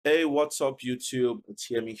Hey, what's up, YouTube? It's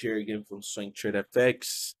Yemi here again from SWINGTRADE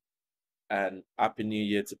FX, and Happy New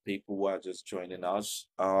Year to people who are just joining us.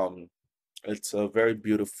 It's a very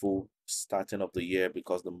beautiful starting of the year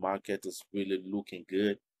because the market is really looking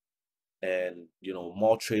good, and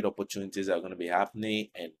more trade opportunities are going to be happening,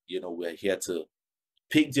 and we're here to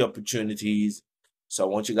pick the opportunities. So I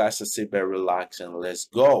want you guys to sit back, relax, and let's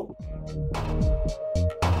go.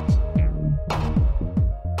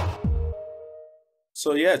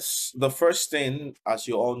 So yes, the first thing, as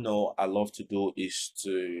you all know, I love to do is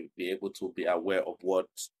to be able to be aware of what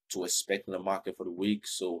to expect in the market for the week.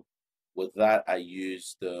 So with that, I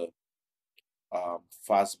use the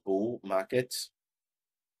fast bull market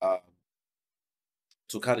um,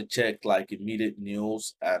 to kind of check like immediate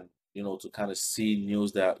news and to kind of see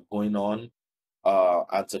news that are going on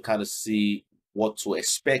and to kind of see what to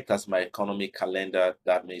expect as my economic calendar,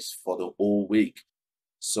 that means for the whole week.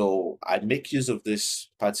 So I make use of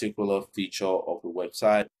this particular feature of the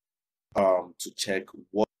website to check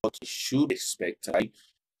what you should expect, right?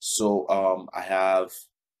 So I have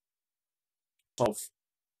some of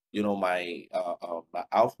my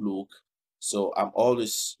outlook. So I'm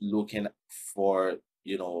always looking for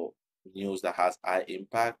news that has high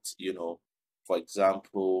impact. For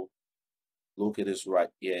example, look at this right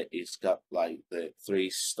here. It's got like the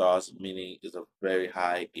 3 stars, meaning it's a very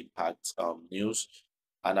high impact news.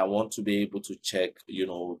 And I want to be able to check,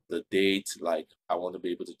 the date. Like I want to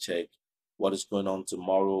be able to check what is going on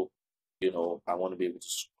tomorrow. I want to be able to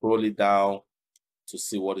scroll it down to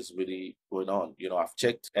see what is really going on. I've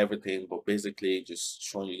checked everything, but basically just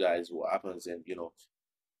showing you guys what happens. And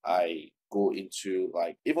I go into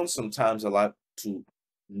like even sometimes I like to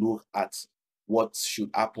look at what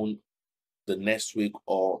should happen the next week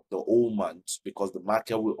or the whole month, because the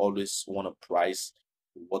market will always want to price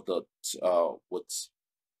what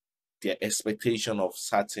their expectation of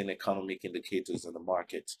certain economic indicators in the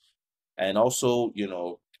market. And also,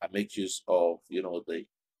 I make use of the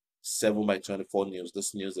 7 by 24 news.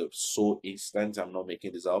 This news is so instant. I'm not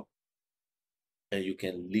making this up. And you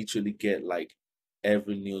can literally get like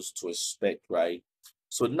every news to expect, right?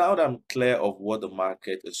 So now that I'm clear of what the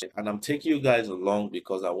market is, and I'm taking you guys along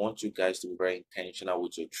because I want you guys to be very intentional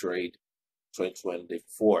with your trade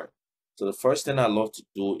 2024. So the first thing I love to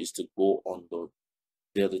do is to go on the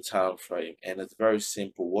daily time frame, and it's very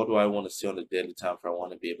simple. What do I want to see on the daily time frame? I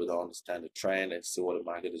want to be able to understand the trend and see what the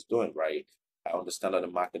market is doing, right? I understand that the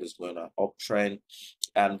market is going on uptrend,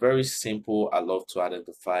 and very simple. I love to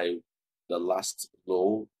identify the last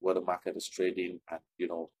low where the market is trading, and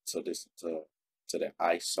to this to the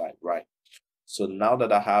high side, right? So now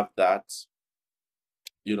that I have that,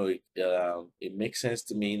 it makes sense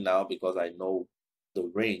to me now because I know the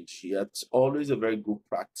range. It's always a very good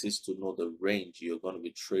practice to know the range you're going to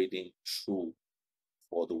be trading through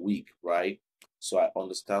for the week, right? So I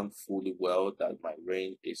understand fully well that my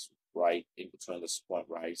range is right in between this point,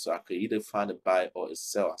 right? So I could either find a buy or a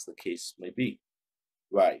sell, as the case may be,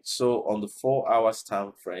 right? So on the 4 hours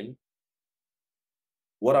time frame,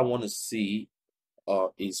 what I want to see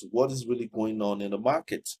is what is really going on in the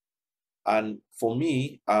market. And for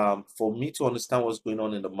me to understand what's going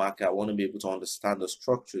on in the market, I want to be able to understand the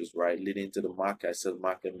structures, right, leading to the market. I said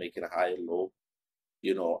market making a higher low,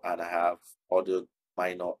 and I have other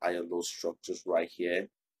minor higher low structures right here.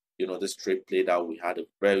 This trade played out. We had a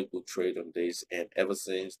very good trade on this, and ever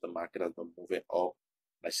since the market has been moving up,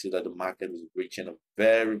 I see that the market is reaching a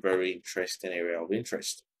very, very interesting area of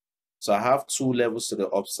interest. So I have 2 levels to the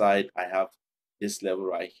upside. I have this level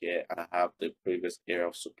right here, and I have the previous area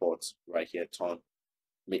of support right here,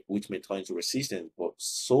 which may turn into resistance. But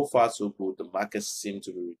so far, so good. The market seems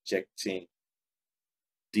to be rejecting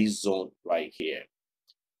this zone right here.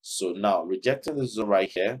 So now, rejecting this zone right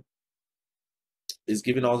here is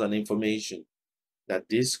giving us an information that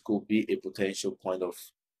this could be a potential point of,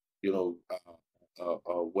 you know,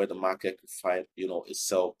 where the market could find, a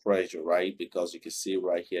sell pressure, right? Because you can see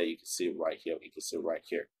right here, you can see right here, you can see right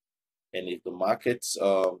here. And if the markets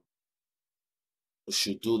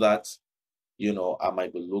should do that, I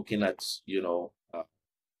might be looking at,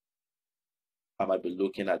 I might be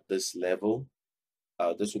looking at this level.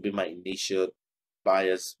 This will be my initial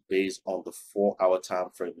bias based on the 4 hour time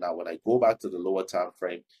frame. Now, when I go back to the lower time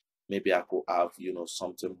frame, maybe I could have,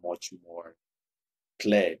 something much more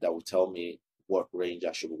clear that will tell me what range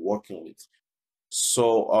I should be working with.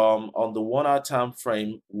 So on the 1 hour time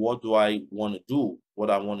frame, what do I want to do? What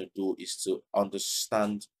I want to do is to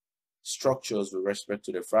understand structures with respect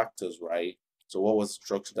to the fractals, right? So what was the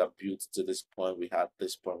structure that built to this point? We had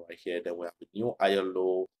this point right here, then we have the new higher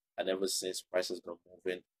low, and ever since price has been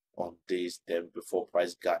moving on this, then before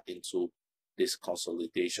price got into this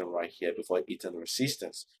consolidation right here before hitting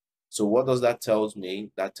resistance. So what does that tells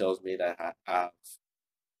me? That tells me that I have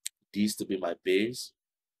this to be my base,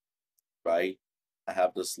 right? I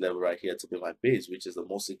have this level right here to be my base, which is the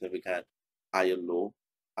most significant higher low,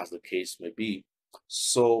 as the case may be.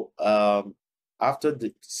 So after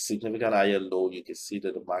the significant higher low, you can see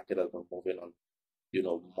that the market has been moving on,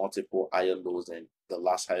 multiple higher lows and the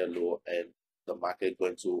last higher low, and the market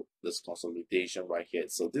going to this consolidation right here.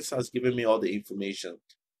 So this has given me all the information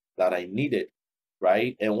that I needed,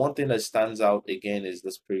 right? And one thing that stands out again is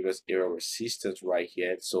this previous area resistance right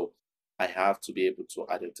here. So I have to be able to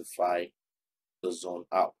identify the zone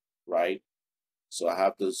out, right? So I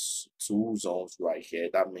have those two zones right here.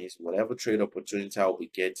 That means whatever trade opportunity I'll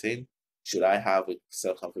be getting, should I have a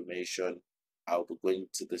sell confirmation, I'll be going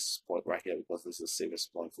to this point right here because this is the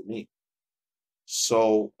safest point for me.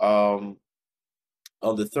 So on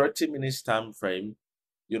the 30 minutes time frame,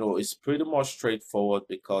 it's pretty much straightforward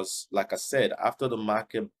because, like I said, after the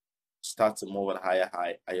market starts to move at higher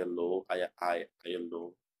high, higher low, higher high, higher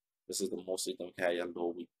low, this is the most significant higher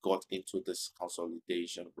low. We got into this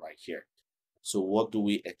consolidation right here. So what do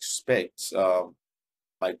we expect?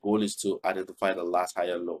 My goal is to identify the last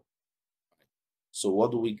higher low. So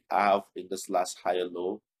what do we have in this last higher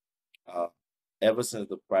low? Ever since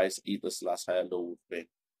the price hit this last higher low, we've been,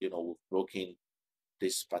 we've broken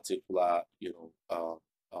this particular,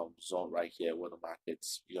 zone right here where the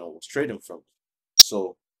market's, was trading from.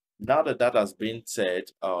 So now that that has been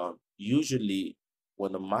said, usually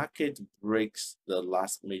when the market breaks the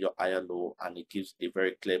last major higher low and it gives a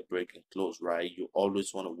very clear break and close, right, you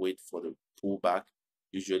always want to wait for the pullback,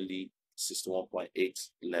 usually 61.8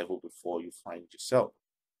 level before you find yourself.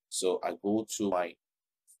 So I go to my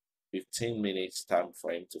 15 minutes time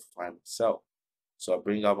frame to find myself. So I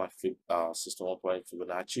bring out my 61 point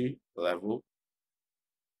Fibonacci level.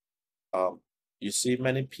 You see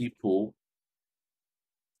many people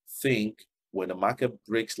think when the market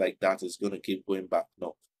breaks like that, it's going to keep going back.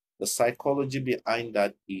 No, the psychology behind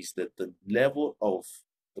that is that the level of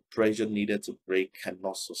the pressure needed to break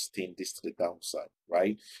cannot sustain this to the downside,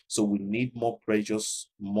 right? So we need more pressures,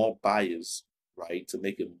 more buyers, right, to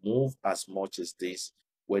make a move as much as this,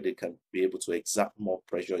 where they can be able to exert more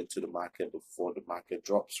pressure into the market before the market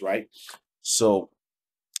drops, right? So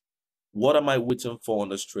what am I waiting for on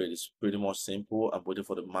this trade? It's pretty much simple. I'm waiting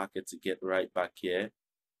for the market to get right back here.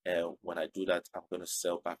 And when I do that, I'm going to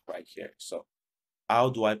sell back right here. So how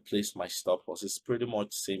do I place my stop loss? It's pretty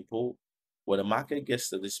much simple. When the market gets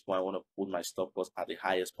to this point, I want to put my stop loss at the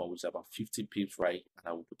highest point, which is about 50 pips, right? And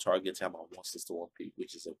I will be targeting about 161 pip,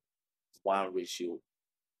 which is a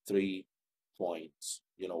 1:3 points,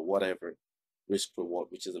 whatever risk reward,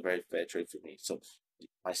 which is a very fair trade for me. So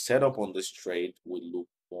my setup on this trade will look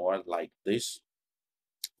more like this: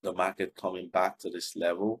 the market coming back to this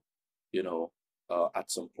level,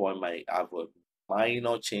 at some point might have a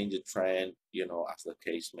minor change in trend, as the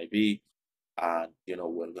case may be, and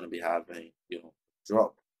we're going to be having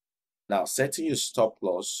drop. Now, setting your stop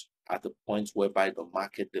loss at the point whereby the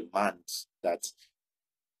market demands that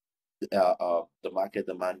your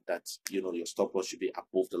stop loss should be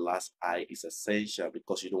above the last high is essential,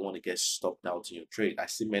 because you don't want to get stopped out in your trade. I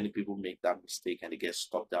see many people make that mistake and they get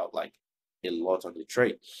stopped out like a lot on the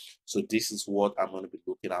trade. So this is what I'm going to be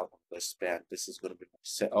looking out on the span. This is going to be my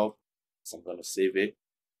setup, so I'm going to save it.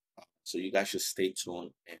 So you guys should stay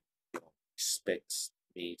tuned and expect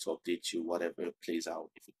me to update you whatever plays out,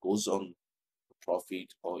 if it goes on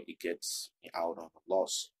profit or it gets me out on a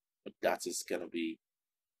loss. But that is going to be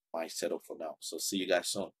my setup for now. So see you guys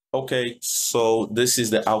soon. Okay, so this is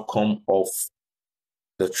the outcome of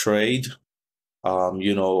the trade.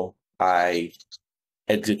 I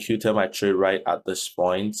executed my trade right at this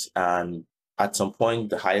point, and at some point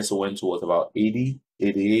the highest I went to was about 80,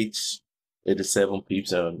 88, 87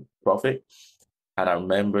 pips in profit. And I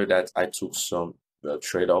remember that I took some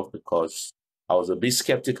trade-off because I was a bit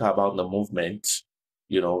skeptical about the movement,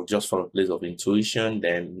 just from a place of intuition.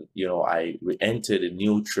 Then, I re-entered a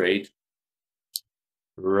new trade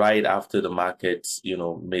right after the market,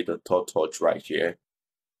 made a third touch right here.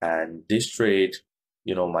 And this trade,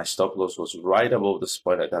 my stop loss was right above the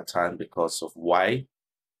spot at that time because of why.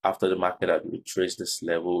 After the market had retraced this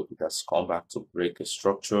level, it has come back to break a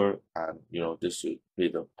structure, and this would be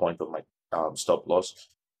the point of my stop loss.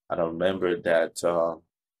 And I remember that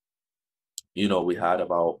we had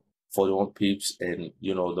about 41 pips, and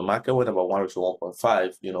the market went about 1 to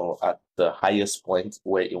 1.5, at the highest point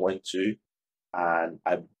where it went to, and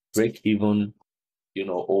I break even,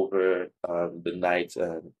 over the night,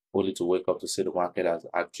 and only to wake up to see the market has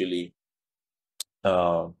actually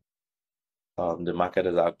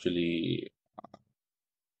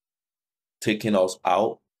taking us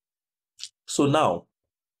out. So now,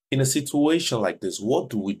 in a situation like this, what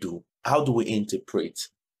do we do? How do we interpret?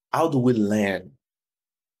 How do we learn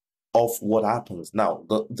of what happens? Now,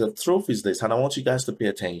 the truth is this, and I want you guys to pay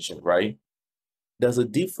attention, right? There's a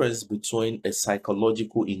difference between a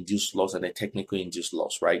psychological induced loss and a technical induced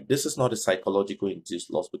loss, right? This is not a psychological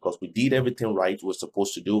induced loss because we did everything right we're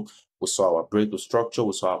supposed to do. We saw our break of structure,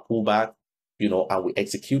 we saw our pullback, and we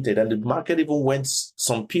executed. And the market even went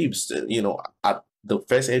some pips, at the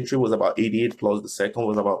first entry was about 88 plus, the second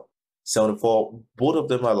was about 74. Both of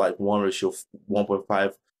them are like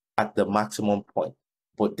 1:1.5 at the maximum point.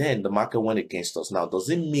 But then the market went against us. Now, does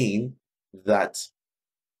it mean that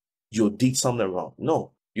you did something wrong?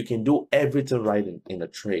 No, you can do everything right in a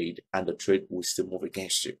trade and the trade will still move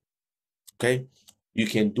against you. Okay, you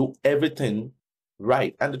can do everything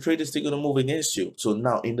right and the trade is still going to move against you. So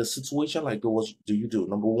now in the situation like that, what do you do?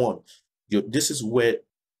 Number one, this is where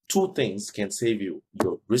two things can save you: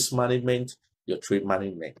 your risk management, your trade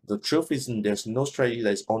management. The truth is, there's no strategy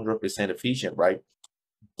that is 100% efficient, right?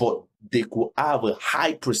 But they could have a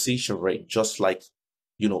high precision rate, just like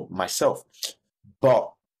myself.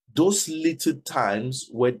 But those little times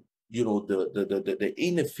where the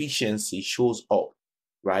inefficiency shows up,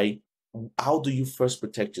 right? How do you first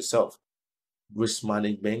protect yourself? Risk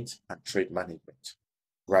management and trade management,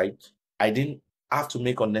 right? I didn't have to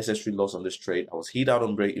make unnecessary loss on this trade. I was hit out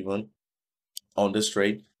on break even on this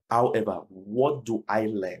trade. However, what do I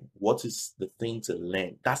learn? What is the thing to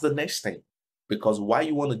learn? That's the next thing. Because why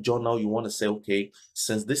you want to journal, you want to say, okay,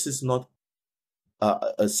 since this is not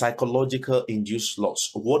a psychological induced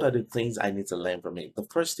loss, what are the things I need to learn from it? The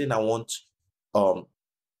first thing I want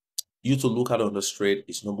you to look at on the trade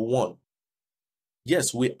is, number one,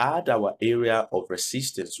 yes, we had our area of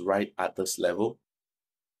resistance right at this level,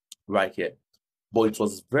 right here. But it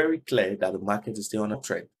was very clear that the market is still on a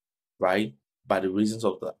trend, right? By the reasons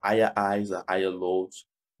of the higher highs, the higher lows.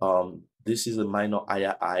 This is a minor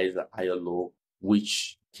higher highs, a higher low,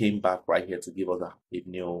 which came back right here to give us a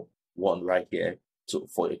new one right here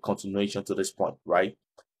for a continuation to this point, right?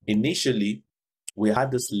 Initially, we had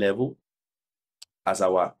this level as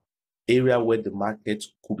our area where the market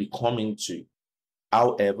could be coming to.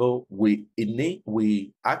 However,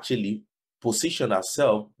 we actually position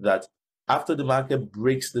ourselves that after the market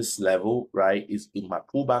breaks this level, right, it might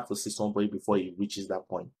pull back to 600 before it reaches that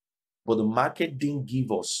point. But the market didn't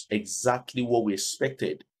give us exactly what we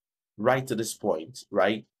expected right to this point,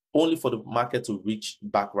 right? Only for the market to reach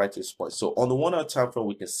back right to this point. So on the 1 hour time frame,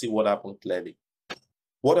 we can see what happened clearly.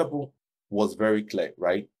 What happened was very clear,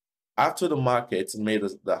 right? After the market made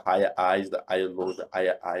the higher highs, the higher lows, the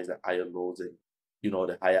higher highs, the higher lows, and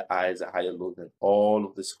the higher highs, the higher lows, and all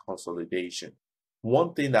of this consolidation.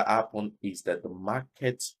 One thing that happened is that the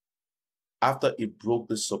market, after it broke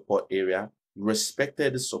the support area,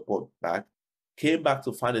 respected the support back, came back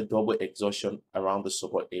to find a double exhaustion around the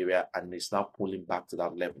support area, and is now pulling back to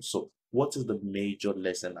that level. So what is the major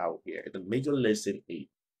lesson out here? The major lesson is,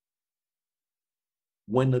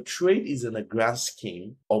 when a trade is in a grand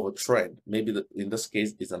scheme of a trend, maybe in this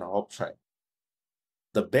case is an uptrend,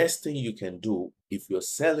 the best thing you can do if you're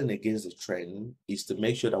selling against the trend is to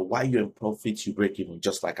make sure that while you're in profit, you break even,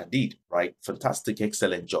 just like I did, right? Fantastic,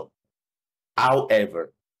 excellent job.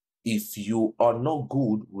 However, if you are not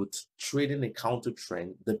good with trading a counter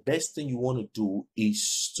trend, the best thing you want to do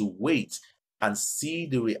is to wait and see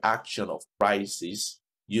the reaction of prices,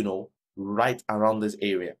 right around this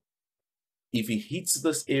area. If it hits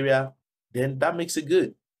this area, then that makes it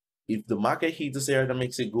good. If the market hits this area, that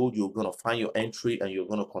makes it good. You're going to find your entry and you're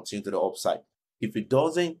going to continue to the upside. If it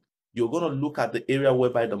doesn't, you're going to look at the area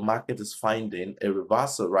whereby the market is finding a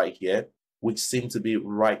reversal right here, which seems to be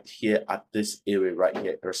right here at this area right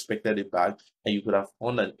here, respected it back, and you could have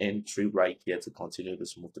found an entry right here to continue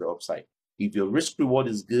this move to the upside. If your risk reward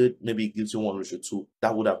is good, maybe it gives you 1:2,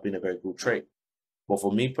 that would have been a very good trade. But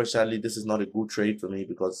for me personally, this is not a good trade for me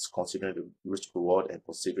because considering the risk reward and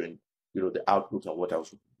considering, the outlook and what I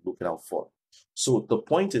was looking out for. So the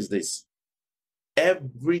point is this: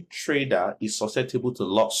 every trader is susceptible to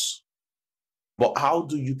loss. But how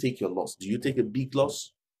do you take your loss? Do you take a big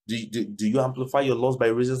loss? Do you amplify your loss by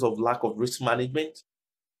reasons of lack of risk management?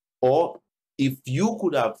 Or if you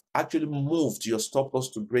could have actually moved your stop loss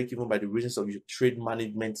to break even by the reasons of your trade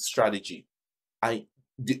management strategy, are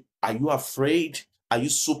you afraid? Are you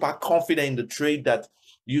super confident in the trade that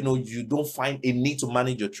you don't find a need to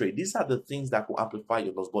manage your trade? These are the things that will amplify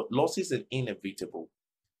your loss, but losses are inevitable.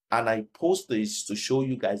 And I post this to show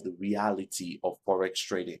you guys the reality of Forex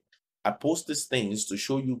trading. I post these things to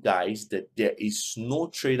show you guys that there is no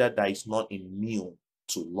trader that is not immune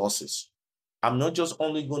to losses. I'm not just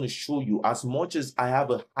only going to show you, as much as I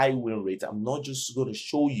have a high win rate, I'm not just going to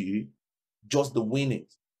show you just the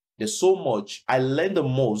winnings. There's so much. I learn the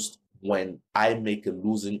most when I make a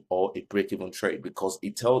losing or a break-even trade, because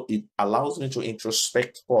it allows me to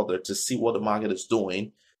introspect further to see what the market is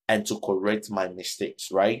doing and to correct my mistakes,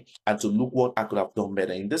 right? And to look what I could have done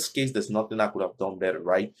better. In this case, there's nothing I could have done better,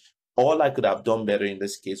 right? All I could have done better in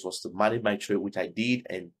this case was to manage my trade, which I did,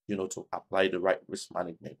 and to apply the right risk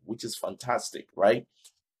management, which is fantastic, right?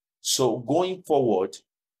 So going forward,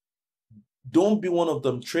 don't be one of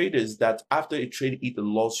them traders that after a trade hit a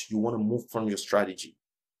loss, you want to move from your strategy.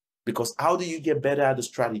 Because how do you get better at the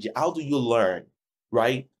strategy? How do you learn,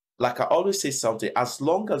 right? Like I always say something, as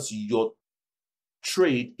long as your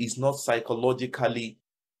trade is not psychologically,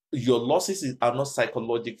 your losses are not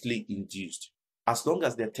psychologically induced, as long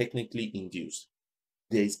as they're technically induced,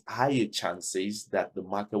 there's higher chances that the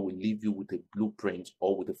market will leave you with a blueprint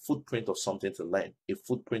or with a footprint of something to learn, a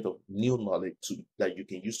footprint of new knowledge that you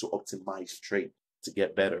can use to optimize trade to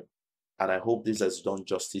get better. And I hope this has done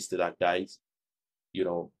justice to that, guys.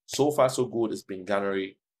 So far so good. It's been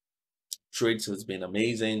January. Trades has been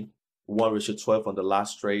amazing. 1:12 on the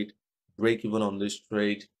last trade, break even on this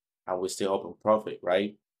trade, and we're still up in profit,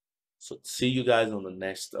 right? So see you guys on the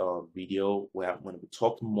next video, where I'm going to be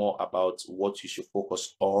talking more about what you should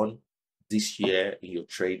focus on this year in your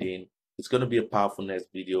trading. It's going to be a powerful next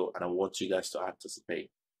video, and I want you guys to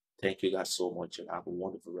anticipate. Thank you guys so much, and have a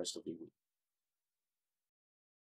wonderful rest of the week.